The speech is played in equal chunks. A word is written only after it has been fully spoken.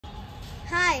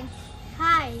Hi,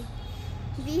 Hi.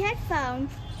 we had found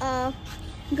a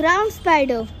ground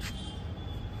spider.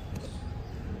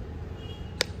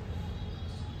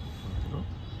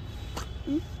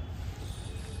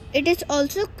 It is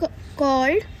also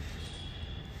called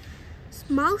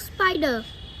Mouse spider.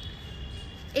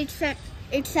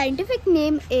 its scientific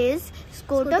name is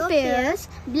Scotophaeus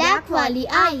blackwalli.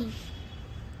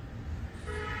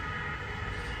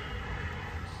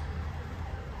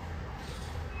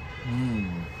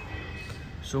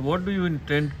 So what do you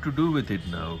intend to do with it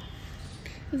now?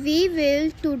 We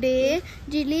will today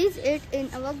release it in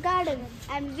our garden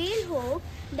and we'll hope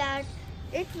that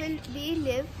it will be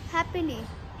live happily.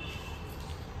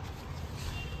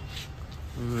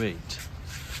 Wait.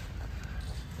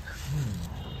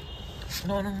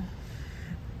 No.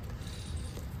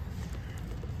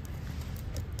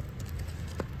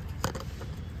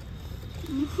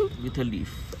 With a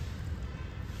leaf.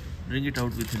 Bring it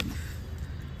out with a leaf.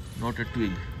 Not a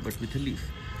twig, but with a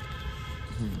leaf.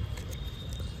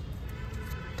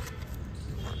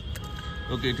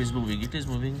 Okay, it is moving.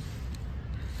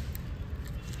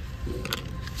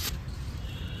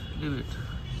 Leave it.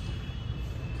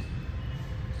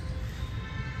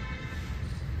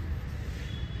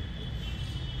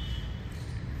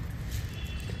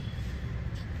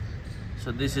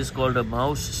 So this is called a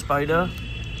mouse spider.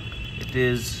 It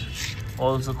is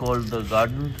also called the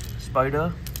garden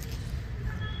spider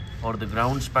or the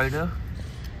ground spider,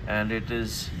 and it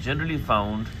is generally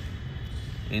found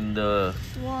in the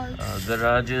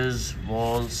garages,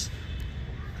 walls,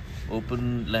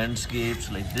 open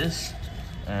landscapes like this.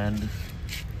 And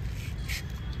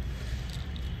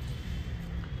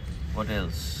what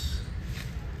else?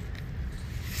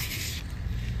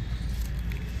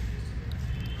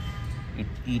 It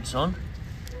eats on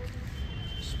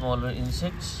smaller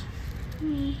insects,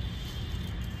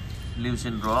 lives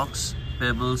in rocks,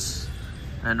 pebbles,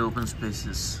 and open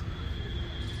spaces.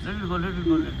 Let it go.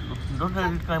 Don't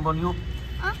let it climb on you.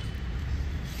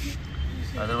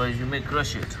 Otherwise you may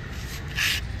crush it.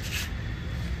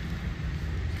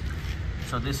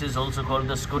 So this is also called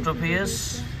the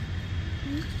Scotophaeus,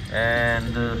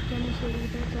 and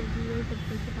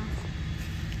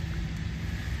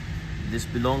this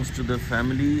belongs to the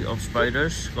family of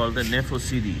spiders called the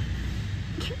Nephocidae,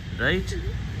 right?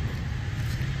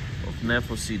 Of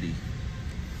Nephocidae.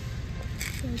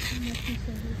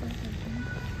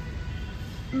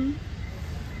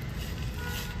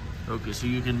 Okay, so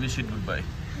you can wish it goodbye.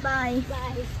 Bye.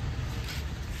 Bye.